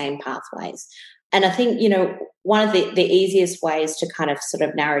seeing the same pathways. And I think, one of the easiest ways to kind of sort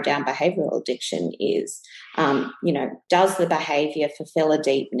of narrow down behavioural addiction is, does the behaviour fulfil a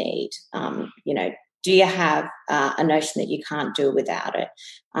deep need? Do you have a notion that you can't do without it?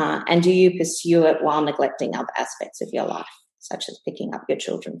 And do you pursue it while neglecting other aspects of your life, such as picking up your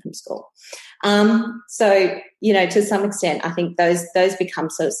children from school? So, to some extent, I think those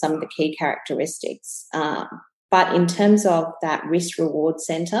become sort of some of the key characteristics. But in terms of that risk-reward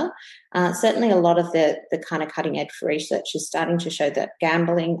centre, certainly a lot of the kind of cutting-edge research is starting to show that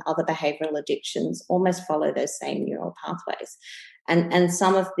gambling, other behavioural addictions almost follow those same neural pathways. And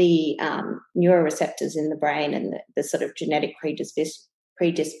some of the neuroreceptors in the brain and the sort of genetic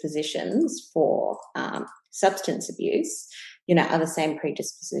predispositions for substance abuse, are the same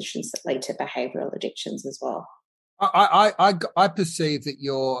predispositions that lead to behavioural addictions as well. I perceive that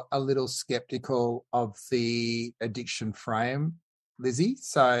you're a little skeptical of the addiction frame, Lizzie.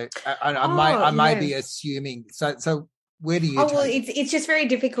 So I may be assuming. So where do you? Oh well, it's just very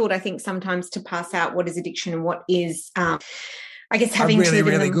difficult, I think, sometimes to pass out what is addiction and what is, I guess, having a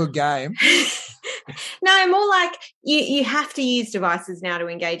really good game. No, more like you have to use devices now to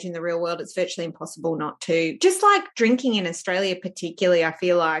engage in the real world. It's virtually impossible not to. Just like drinking in Australia particularly, I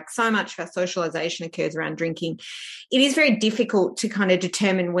feel like so much of our socialisation occurs around drinking. It is very difficult to kind of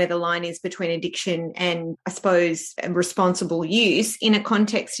determine where the line is between addiction and, I suppose, responsible use in a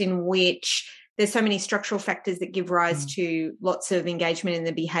context in which there's so many structural factors that give rise to lots of engagement in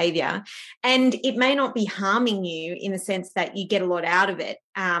the behaviour. And it may not be harming you in the sense that you get a lot out of it,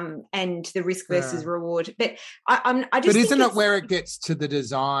 and the risk versus reward. But I just But isn't it where it gets to the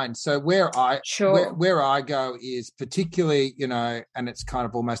design? So where I go is particularly, and it's kind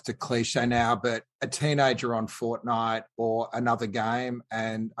of almost a cliche now, but a teenager on Fortnite or another game,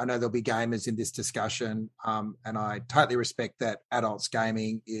 and I know there'll be gamers in this discussion, and I totally respect that adults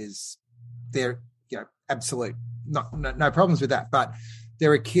gaming is there, absolute no problems with that. But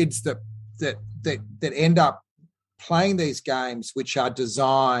there are kids that end up playing these games which are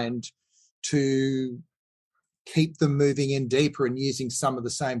designed to keep them moving in deeper and using some of the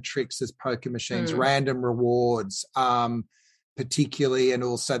same tricks as poker machines, random rewards, particularly, and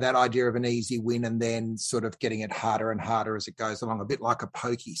also that idea of an easy win and then sort of getting it harder and harder as it goes along, a bit like a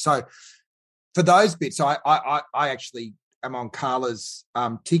pokey. So for those bits, I actually am on Carla's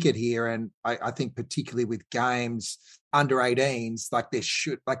ticket here, and I think particularly with games under 18s,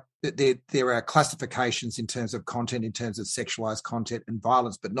 there are classifications in terms of content, in terms of sexualized content and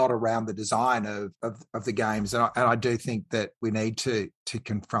violence, but not around the design of the games. And I do think that we need to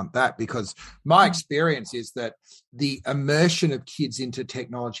confront that, because my experience is that the immersion of kids into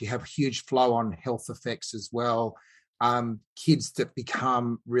technology have huge flow-on health effects as well. Kids that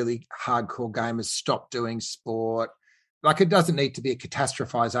become really hardcore gamers stop doing sport. Like, it doesn't need to be a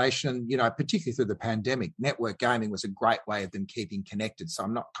catastrophization, particularly through the pandemic. Network gaming was a great way of them keeping connected. So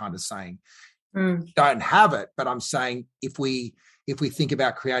I'm not kind of saying don't have it, but I'm saying if we think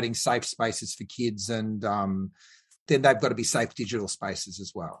about creating safe spaces for kids, and then they've got to be safe digital spaces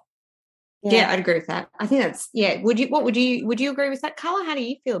as well. Yeah, I'd agree with that. I think that's, Would you agree with that, Carla? How do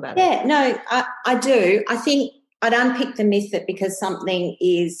you feel about it? Yeah, no, I do. I think I'd unpick the myth that because something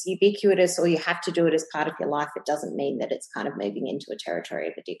is ubiquitous or you have to do it as part of your life, it doesn't mean that it's kind of moving into a territory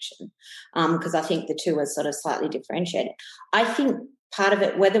of addiction, because I think the two are sort of slightly differentiated. I think part of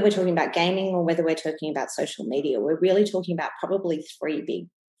it, whether we're talking about gaming or whether we're talking about social media, we're really talking about probably three big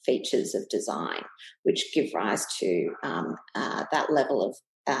features of design which give rise to that level of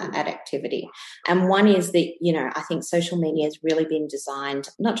adaptivity. And one is that, I think social media has really been designed,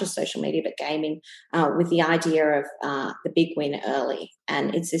 not just social media, but gaming, with the idea of the big win early.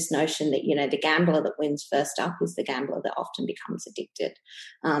 And it's this notion that, the gambler that wins first up is the gambler that often becomes addicted.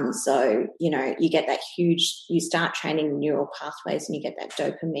 So, you get that you start training neural pathways and you get that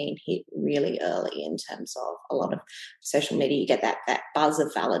dopamine hit really early in terms of a lot of social media. You get that buzz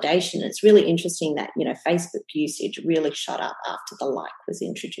of validation. It's really interesting that, Facebook usage really shot up after the like was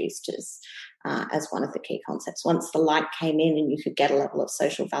introduced as one of the key concepts. Once the like came in and you could get a level of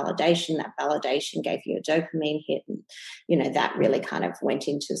social validation, that validation gave you a dopamine hit, and that really kind of went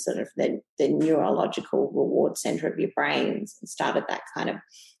into sort of the neurological reward center of your brains and started that kind of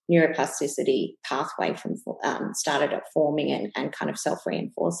neuroplasticity pathway started at forming and kind of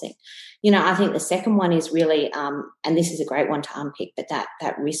self-reinforcing. I think the second one is really, and this is a great one to unpick, but that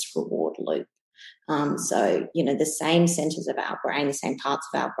risk-reward loop. So, the same centers of our brain, the same parts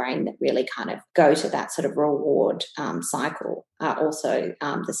of our brain that really kind of go to that sort of reward cycle are also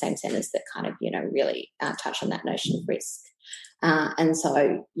the same centers that kind of, really touch on that notion of risk. And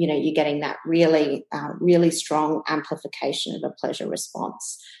so, you're getting that really, really strong amplification of a pleasure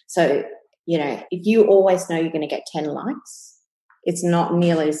response. So, if you always know you're going to get 10 likes, it's not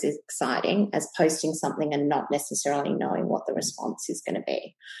nearly as exciting as posting something and not necessarily knowing what the response is going to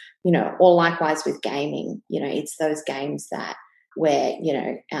be. Or likewise with gaming, it's those games where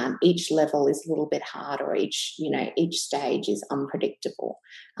each level is a little bit hard, or each stage is unpredictable,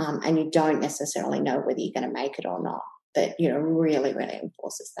 and you don't necessarily know whether you're going to make it or not. That really, really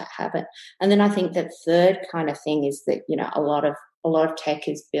enforces that habit. And then I think the third kind of thing is that a lot of tech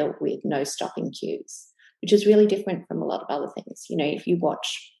is built with no stopping cues, which is really different from a lot of other things. If you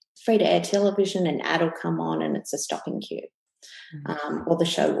watch free-to-air television, an ad will come on and it's a stopping cue. Or the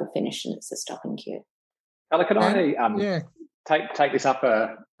show will finish and it's a stopping cue. Ella, can I take this up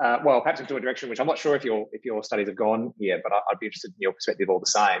perhaps into a direction which I'm not sure if your studies have gone here, but I'd be interested in your perspective all the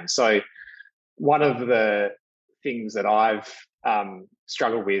same. So one of the things that I've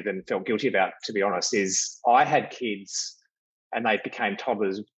struggled with and felt guilty about, to be honest, is I had kids and they became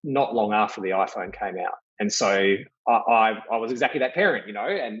toddlers not long after the iPhone came out. And so I was exactly that parent,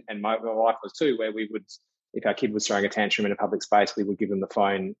 and my wife was too, where we would, if our kid was throwing a tantrum in a public space, we would give them the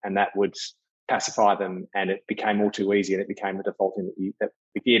phone and that would pacify them, and it became all too easy and it became the default thing that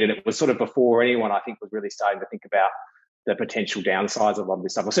we did. And it was sort of before anyone, I think, was really starting to think about the potential downsides of a lot of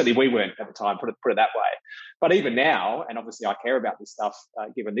this stuff. Well, certainly we weren't at the time, put it that way. But even now, and obviously I care about this stuff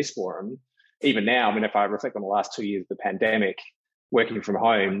given this forum, even now, if I reflect on the last 2 years of the pandemic, working from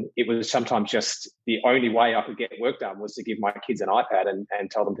home, it was sometimes just the only way I could get work done was to give my kids an iPad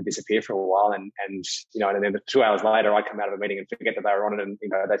and tell them to disappear for a while. And then 2 hours later, I'd come out of a meeting and forget that they were on it, and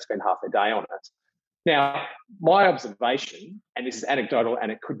they'd spend half their day on it. Now, my observation, and this is anecdotal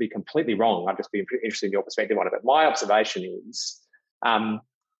and it could be completely wrong, I'd just be interested in your perspective on it, but my observation is my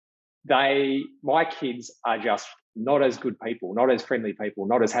kids are just not as good people, not as friendly people,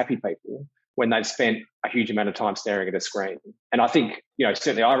 not as happy people when they've spent a huge amount of time staring at a screen. And I think,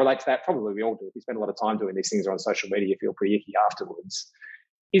 certainly I relate to that. Probably we all do. If you spend a lot of time doing these things or on social media, you feel pretty icky afterwards.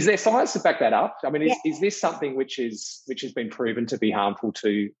 Is there science to back that up? Is this something which has been proven to be harmful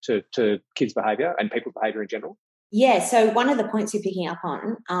to kids' behaviour and people's behaviour in general? Yeah, so one of the points you're picking up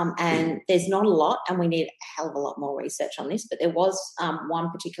on, and there's not a lot, and we need a hell of a lot more research on this, but there was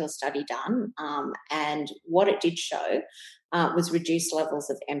one particular study done, and what it did show was reduced levels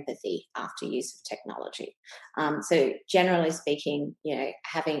of empathy after use of technology. So generally speaking,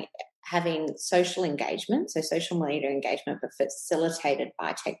 having social engagement, so social media engagement, but facilitated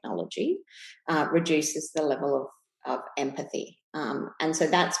by technology, reduces the level of empathy. And so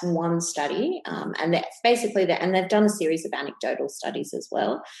that's one study, and that's basically that. And they've done a series of anecdotal studies as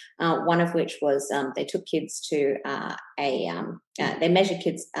well. One of which was they took kids to they measured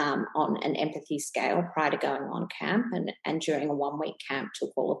kids on an empathy scale prior to going on camp, and during a 1 week camp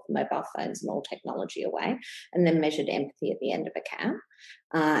took all of the mobile phones and all technology away, and then measured empathy at the end of a camp.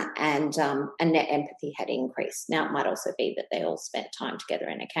 And net empathy had increased. Now, it might also be that they all spent time together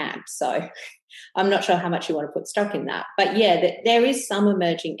in a camp. So I'm not sure how much you want to put stock in that. But, yeah, there is some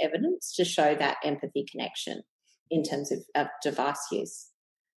emerging evidence to show that empathy connection in terms of device use.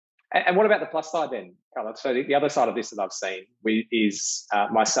 And what about the plus side then, Carla? So the other side of this that I've seen is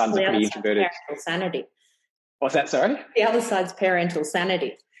my son's a pretty introverted. Parental sanity. What's that, sorry? The other side's parental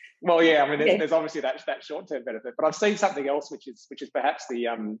sanity. Well, yeah, there's obviously that short-term benefit, but I've seen something else which is perhaps the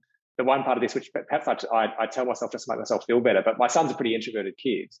one part of this which perhaps I tell myself just to make myself feel better. But my son's a pretty introverted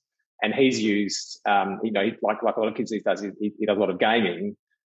kid, and he's used, like a lot of kids these days, he does a lot of gaming.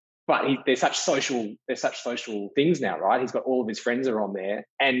 But there's such social things now, right? He's got all of his friends are on there,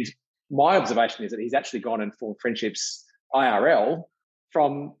 and my observation is that he's actually gone and formed friendships IRL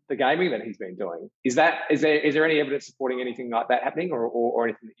from the gaming that he's been doing. Is there any evidence supporting anything like that happening, or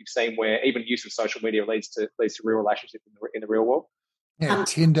anything that you've seen where even use of social media leads to real relationships in the real world? Yeah,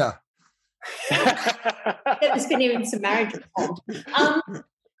 Tinder. There's been even some marriage reform.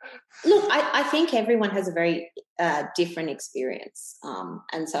 Look, I think everyone has a very different experience.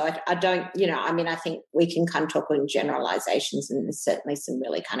 And so I don't, I think we can kind of talk in generalizations, and there's certainly some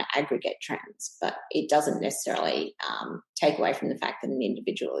really kind of aggregate trends, but it doesn't necessarily take away from the fact that an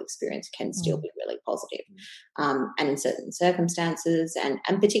individual experience can still be really positive. And in certain circumstances, and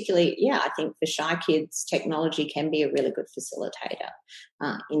particularly, I think for shy kids, technology can be a really good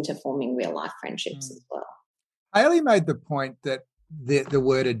facilitator into forming real life friendships as well. Hayley made the point that the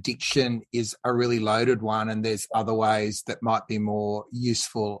word addiction is a really loaded one, and there's other ways that might be more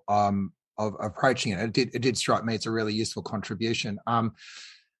useful of approaching it. It did strike me as a really useful contribution.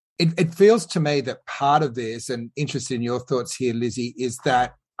 It feels to me that part of this, and interested in your thoughts here, Lizzie, is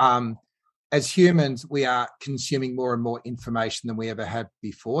that as humans, we are consuming more and more information than we ever have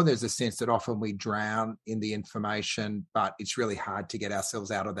before. There's a sense that often we drown in the information, but it's really hard to get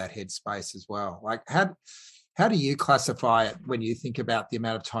ourselves out of that headspace as well. Like, how do you classify it when you think about the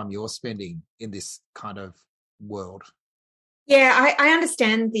amount of time you're spending in this kind of world? Yeah, I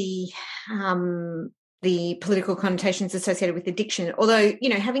understand the political connotations associated with addiction. Although,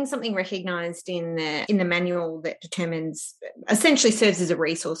 having something recognised in the manual that essentially serves as a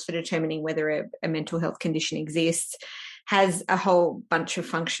resource for determining whether a mental health condition exists, has a whole bunch of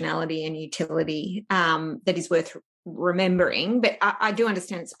functionality and utility that is worth remembering. But I do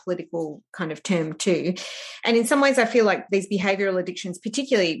understand it's a political kind of term too. And in some ways, I feel like these behavioural addictions,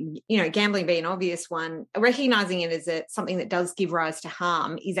 particularly, gambling being an obvious one, recognising it as something that does give rise to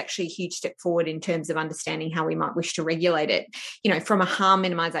harm is actually a huge step forward in terms of understanding how we might wish to regulate it, from a harm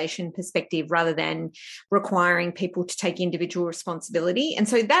minimisation perspective, rather than requiring people to take individual responsibility. And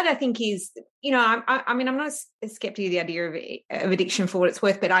so that, I think, is, I'm not a skeptic of the idea of addiction for what it's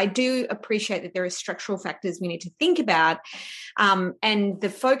worth, but I do appreciate that there are structural factors we need to think about, and the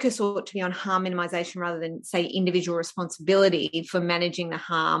focus ought to be on harm minimisation rather than, say, individual responsibility for managing the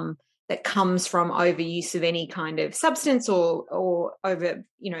harm that comes from overuse of any kind of substance or over,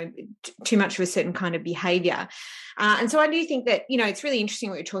 too much of a certain kind of behaviour. And so I do think that, it's really interesting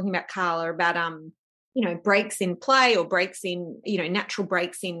what you're talking about, Carla, about breaks in play or breaks in, natural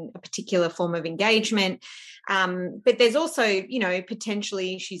breaks in a particular form of engagement. But there's also,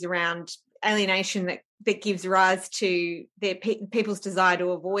 potentially issues around alienation that gives rise to their people's desire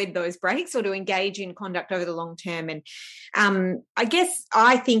to avoid those breaks or to engage in conduct over the long term. And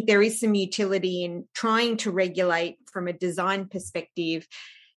I think there is some utility in trying to regulate from a design perspective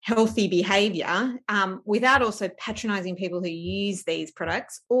healthy behaviour without also patronising people who use these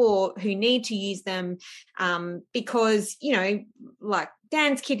products or who need to use them because, like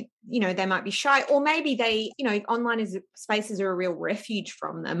Dan's kid, they might be shy, or maybe they, online spaces are a real refuge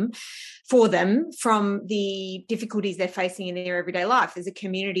for them from the difficulties they're facing in their everyday life. There's a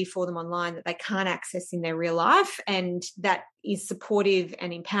community for them online that they can't access in their real life, and that is supportive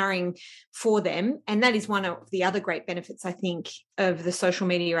and empowering for them. And that is one of the other great benefits, I think, of the social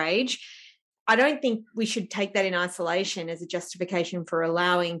media age. I don't think we should take that in isolation as a justification for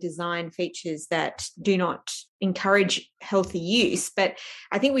allowing design features that do not encourage healthy use. But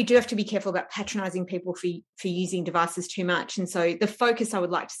I think we do have to be careful about patronising people for using devices too much. And so the focus I would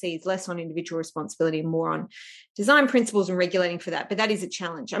like to see is less on individual responsibility and more on design principles and regulating for that. But that is a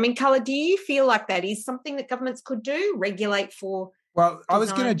challenge. I mean, Carla, do you feel like that is something that governments could do, regulate for Well, design? I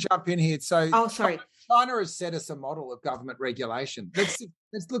was going to jump in here. So sorry. China has set us a model of government regulation.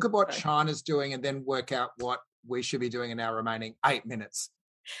 Let's look at what China's doing and then work out what we should be doing in our remaining 8 minutes.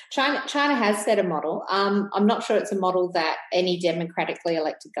 China has set a model. I'm not sure it's a model that any democratically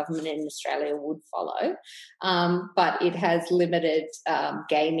elected government in Australia would follow, but it has limited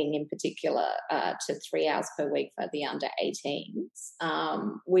gaming in particular to 3 hours per week for the under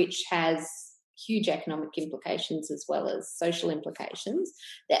 18s, which has huge economic implications as well as social implications.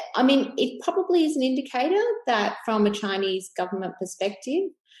 It probably is an indicator that from a Chinese government perspective,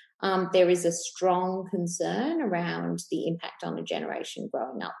 there is a strong concern around the impact on a generation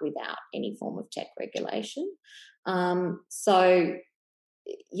growing up without any form of tech regulation.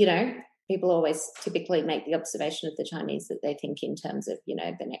 People always typically make the observation of the Chinese that they think in terms of,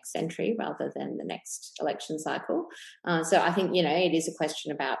 the next century rather than the next election cycle. So I think, it is a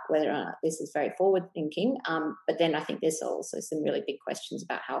question about whether or not this is very forward thinking. But then I think there's also some really big questions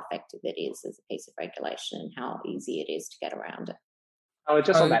about how effective it is as a piece of regulation and how easy it is to get around it. Oh,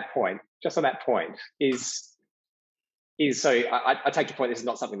 just on that point is so I take your point. This is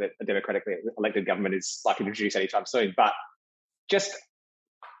not something that a democratically elected government is likely to introduce anytime soon. But just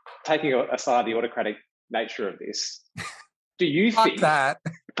taking aside the autocratic nature of this, do you think that?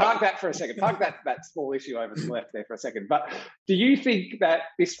 Park that for a second. Park that small issue over to the left there for a second. But do you think that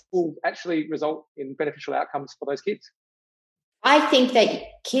this will actually result in beneficial outcomes for those kids? I think that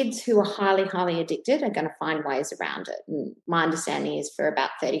kids who are highly, highly addicted are going to find ways around it. And my understanding is for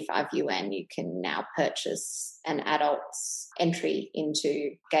about 35 UN, you can now purchase an adult's entry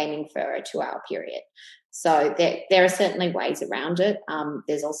into gaming for a 2-hour period. So there are certainly ways around it.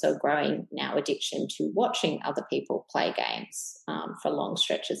 There's also growing now addiction to watching other people play games for long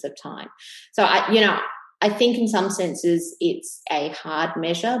stretches of time. So, I think in some senses it's a hard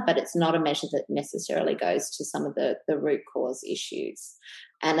measure, but it's not a measure that necessarily goes to some of the root cause issues.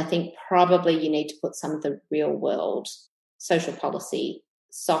 And I think probably you need to put some of the real world social policy,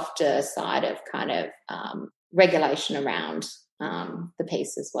 softer side of kind of regulation around the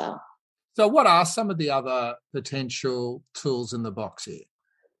piece as well. So what are some of the other potential tools in the box here?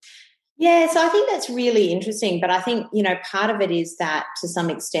 Yeah, so I think that's really interesting. But I think, part of it is that to some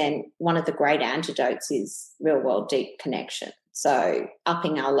extent, one of the great antidotes is real world deep connection. So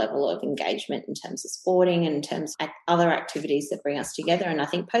upping our level of engagement in terms of sporting and in terms of other activities that bring us together. And I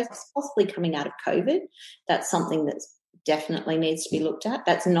think possibly coming out of COVID, that's something that definitely needs to be looked at.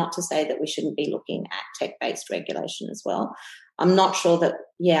 That's not to say that we shouldn't be looking at tech-based regulation as well. I'm not sure that,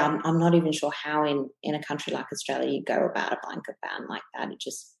 I'm not even sure how in a country like Australia you go about a blanket ban like that. It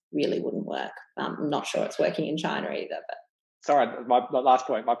just really wouldn't work. I'm not sure it's working in China either. But sorry, my last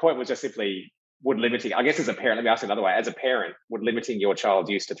point. My point was just simply, would limiting, I guess as a parent, let me ask you another way. As a parent, would limiting your child's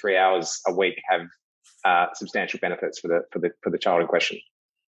use to 3 hours a week have substantial benefits for the child in question?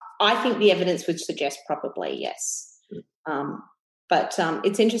 I think the evidence would suggest probably yes. But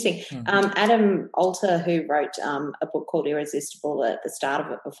it's interesting. Adam Alter, who wrote a book called Irresistible at the start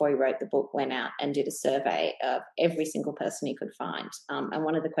of it, before he wrote the book, went out and did a survey of every single person he could find. And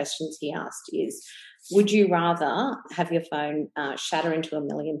one of the questions he asked is, would you rather have your phone shatter into a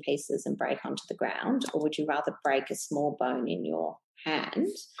million pieces and break onto the ground, or would you rather break a small bone in your hand?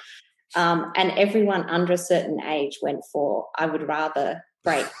 And everyone under a certain age went for, I would rather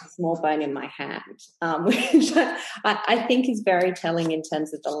break a small bone in my hand, which I think is very telling in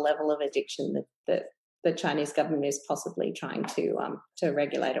terms of the level of addiction that the Chinese government is possibly trying to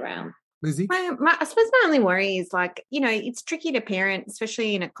regulate around. Lizzie? I suppose my only worry is it's tricky to parent,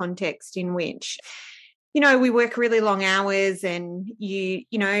 especially in a context in which, we work really long hours and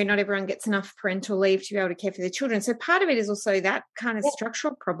not everyone gets enough parental leave to be able to care for their children. So part of it is also that kind of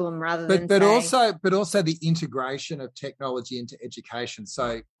structural problem rather than also the integration of technology into education.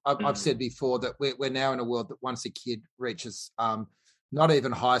 So I've said before that we're now in a world that once a kid reaches not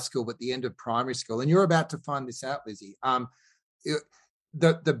even high school, but the end of primary school, and you're about to find this out, Lizzie,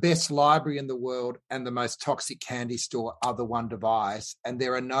 the best library in the world and the most toxic candy store are the one device, and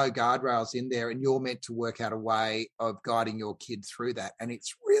there are no guardrails in there, and you're meant to work out a way of guiding your kid through that, and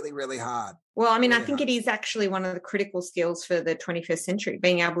it's really, really hard. Well, I think it is actually one of the critical skills for the 21st century,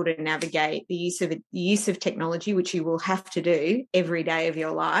 being able to navigate the use of technology, which you will have to do every day of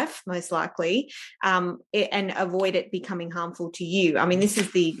your life, most likely, and avoid it becoming harmful to you. This is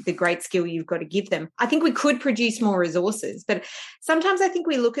the great skill you've got to give them. I think we could produce more resources, but sometimes I think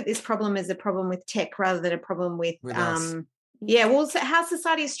we look at this problem as a problem with tech rather than a problem with how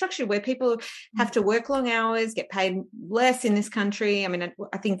society is structured, where people have to work long hours, get paid less in this country.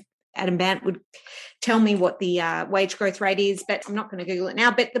 I think Adam Bant would tell me what the wage growth rate is, but I'm not going to Google it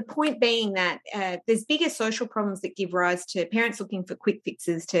now. But the point being that there's bigger social problems that give rise to parents looking for quick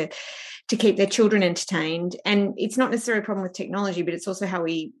fixes to keep their children entertained. And it's not necessarily a problem with technology, but it's also how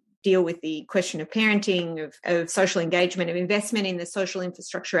we deal with the question of parenting, of social engagement, of investment in the social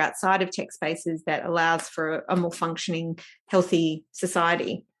infrastructure outside of tech spaces that allows for a more functioning, healthy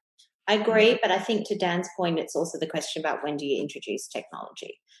society. I agree, but I think to Dan's point, it's also the question about when do you introduce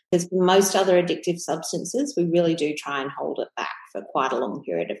technology? Because most other addictive substances, we really do try and hold it back for quite a long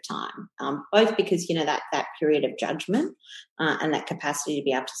period of time, both because, that period of judgment and that capacity to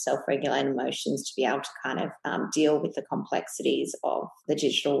be able to self-regulate emotions, to be able to kind of deal with the complexities of the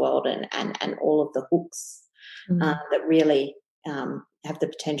digital world and all of the hooks that really have the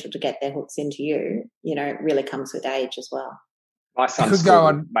potential to get their hooks into you, it really comes with age as well. My son's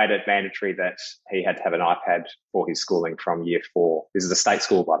school made it mandatory that he had to have an iPad for his schooling from year 4. This is a state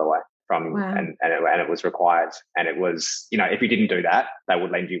school, by the way, and it was required. And it was, if you didn't do that, they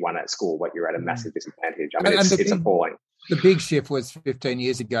would lend you one at school, but you're at a massive disadvantage. It's appalling. The big shift was 15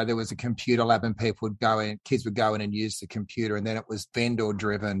 years ago, there was a computer lab and kids would go in and use the computer, and then it was vendor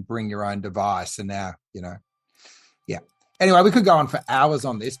driven, bring your own device. And now, yeah. Anyway, we could go on for hours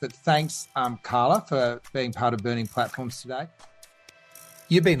on this, but thanks, Carla, for being part of Burning Platforms today.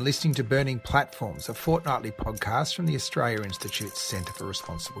 You've been listening to Burning Platforms, a fortnightly podcast from the Australia Institute's Centre for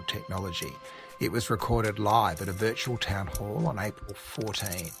Responsible Technology. It was recorded live at a virtual town hall on April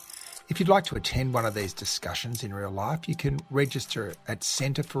 14. If you'd like to attend one of these discussions in real life, you can register at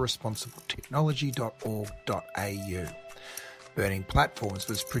centreforresponsibletechnology.org.au. Burning Platforms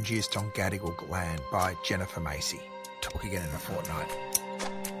was produced on Gadigal land by Jennifer Macy. Talk again in a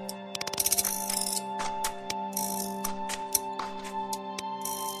fortnight.